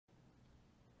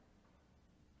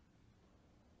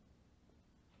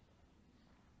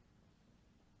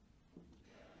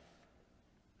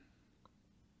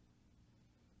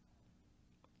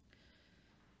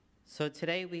So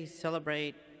today we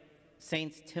celebrate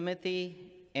Saints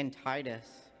Timothy and Titus.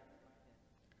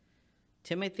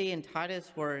 Timothy and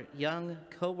Titus were young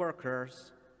co-workers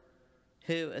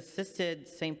who assisted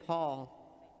St. Paul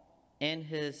in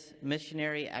his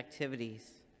missionary activities.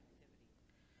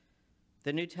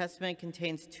 The New Testament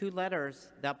contains 2 letters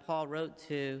that Paul wrote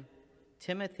to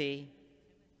Timothy,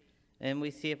 and we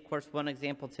see, of course, one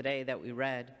example today that we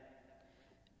read,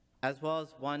 as well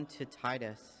as one to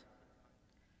Titus.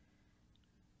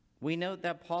 We note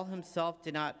that Paul himself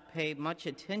did not pay much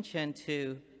attention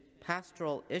to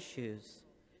pastoral issues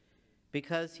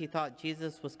because he thought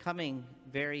Jesus was coming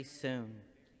very soon.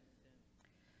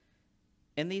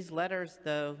 In these letters,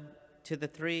 though, to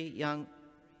these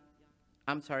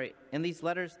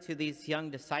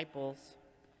young disciples,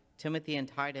 Timothy and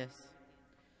Titus,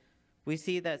 we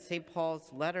see that St.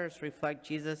 Paul's letters reflect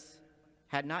Jesus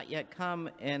had not yet come,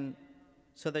 and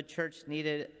so the church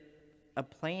needed a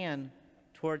plan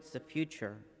towards the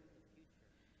future.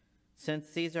 Since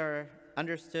these are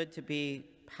understood to be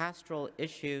pastoral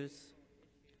issues,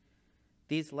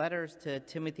 these letters to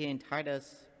Timothy and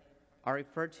Titus are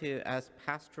referred to as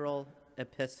pastoral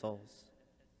epistles.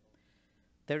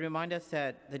 They remind us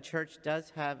that the church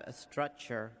does have a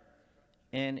structure,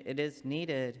 and it is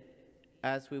needed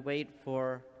as we wait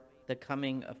for the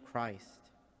coming of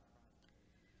Christ.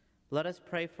 Let us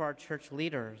pray for our church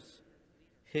leaders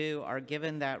who are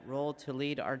given that role to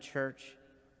lead our church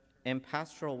in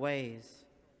pastoral ways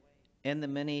in the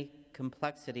many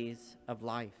complexities of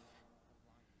life,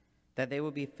 that they will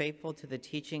be faithful to the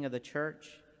teaching of the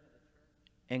church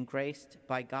and graced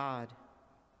by God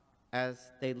as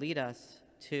they lead us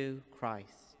to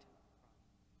Christ.